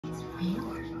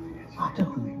Ata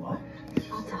who what?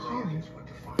 Ata Holland.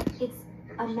 It's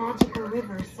a magical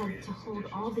river said to hold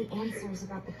all the answers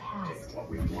about the past.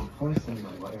 Unfortunately,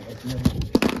 my water has memory.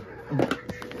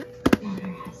 Water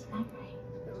has memory.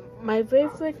 My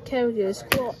favorite character is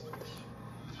Claw.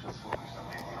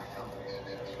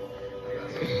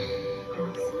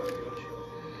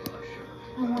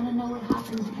 I want to know what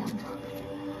happened to them.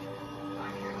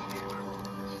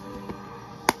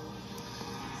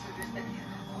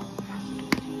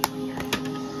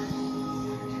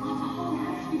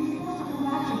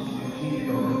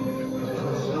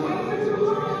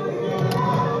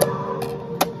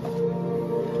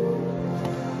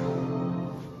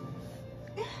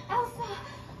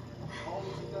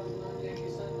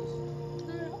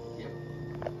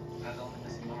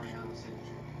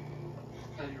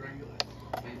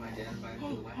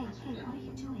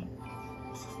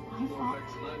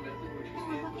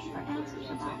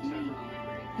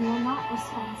 You're not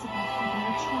responsible for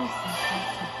their choices,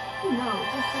 Elsa. No,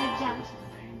 just an exemption.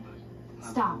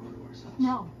 Stop.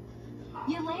 No.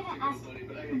 Yelena asked,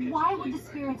 why would the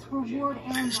spirits reward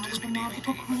Arendelle with a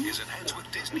magical queen?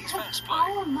 Because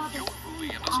our mother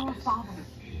saved our father.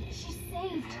 She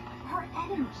saved her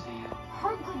enemy.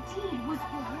 Her good deed was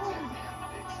rewarded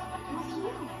with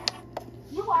you.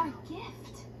 You are a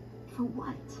gift. For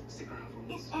what?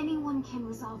 If anyone can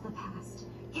resolve the past,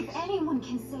 if anyone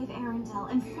can save Arendelle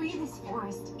and free this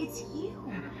forest, it's you.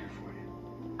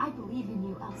 I believe in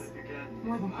you, Elsa,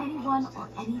 more than anyone or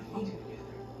anything.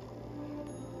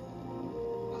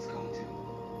 Let's go to.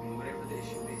 And whatever the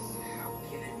issue is, how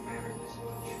can it matter this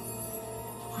much?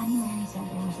 Honey Mary said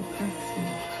there was a fifth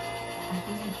spirit, a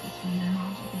bridge between the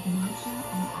magic of nature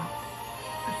and us.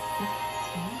 A fifth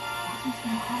spirit? That was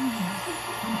no Holland,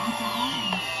 and Ata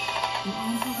Holland. The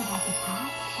answers about the past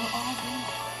are all there.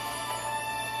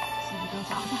 So we go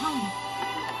to Ata Holland.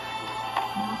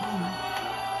 Not really.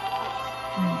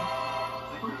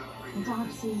 The dark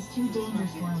sea is too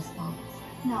dangerous for us, folks.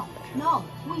 No,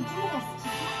 we do this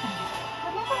together.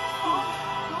 Remember the song?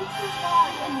 Go too far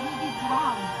and you'll be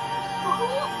drowned. But who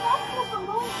will stop you from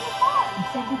going too far? I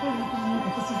said you believe in me,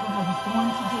 but this is what I was born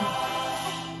to do.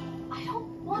 I don't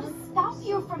want to stop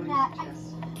you from that.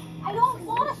 I don't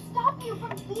want to stop you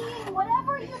from being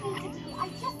whatever you need to be. I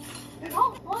just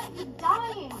don't want you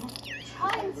dying,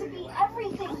 trying to be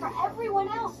everything for everyone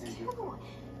else, too.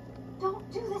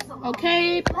 Don't do this alone.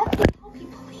 Okay. Let me help you,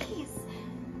 please.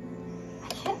 I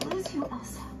can't lose you,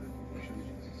 Elsa.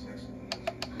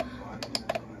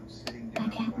 I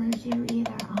can't lose you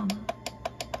either, Anna.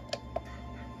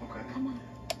 Okay. Come on.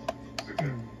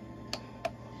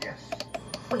 Yes.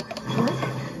 Wait, what?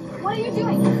 What are you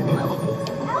doing?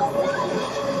 Elsa!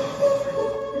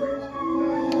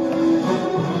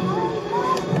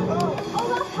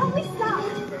 Olaf, help me stop!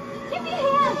 Give me a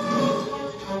hand!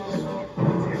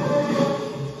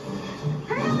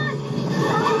 Hurry on!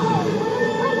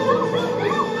 Wait,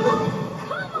 no!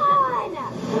 Come on!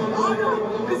 Anna,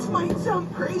 this might sound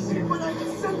crazy, but I'm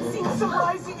sensing some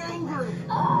rising anger.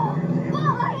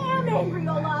 Well, I am angry,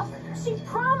 Olaf. She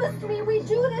promised me we'd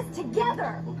do this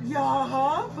together.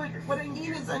 Yeah, but what I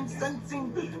mean is I'm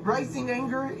sensing rising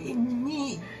anger in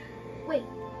me. Wait,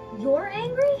 you're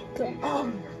angry?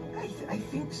 I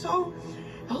think so.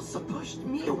 Elsa pushed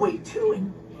me away too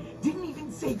and didn't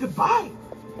even say goodbye.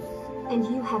 And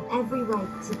you have every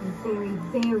right to be very,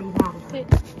 very mad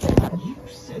at her. You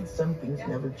said some things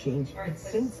never change, but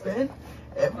since then,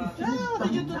 everything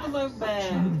has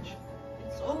done change.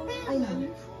 I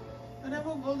know. But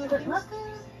look,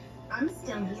 I'm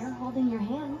still here holding your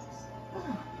hand.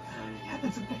 Yeah,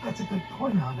 that's a good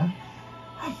point, Anna.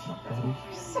 I feel better.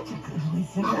 You're such a good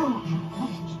listener.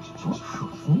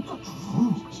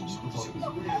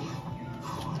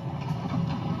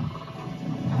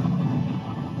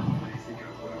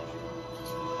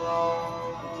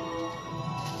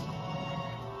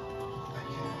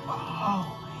 Oh,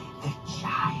 the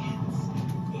giants.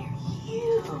 They're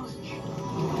huge.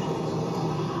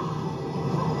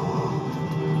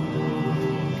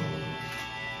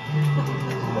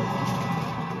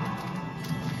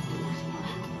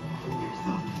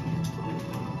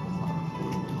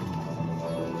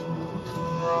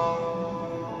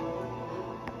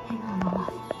 Hang on, Olaf.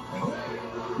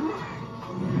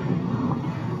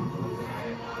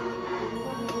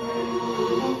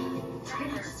 Try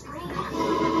not to scream.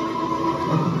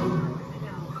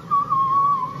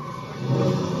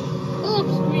 Oh, I'm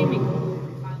screaming.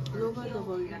 Lower the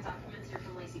volume. Documents here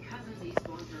from Lacey Cousins. He's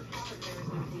going to report there is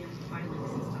no DM's filing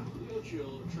system. Got you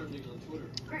trending on Twitter.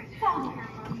 Great.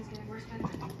 He's getting worse by the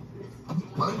minute.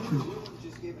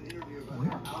 Just gave an interview about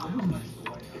Where are we?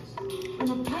 In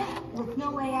a pit with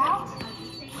no way out?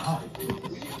 God,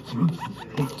 Roots is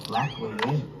pitch black way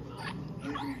in.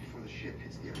 Before the ship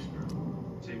hits the iceberg.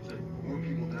 Same thing. More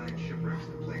people die in shipwrecks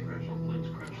than plane crashes. Planes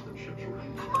crash, then ships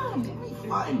wreck. Come on, it'll be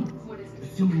fun.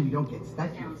 Assuming we don't get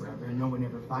stuck here forever and no one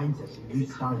ever finds us and we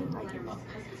start a night above.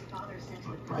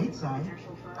 On the bright side,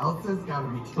 Elsa's gotta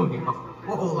be doing a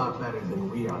whole lot better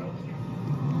than we are.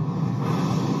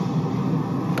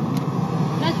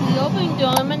 Next, we open the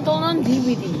Elemental on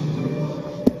DVD.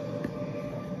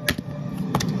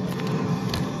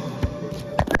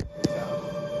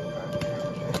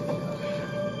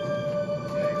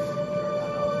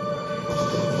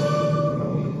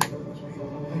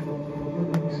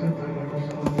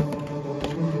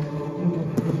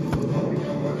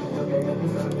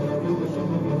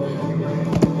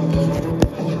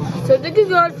 So thank you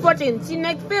guys for watching. See you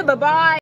next video. Bye bye.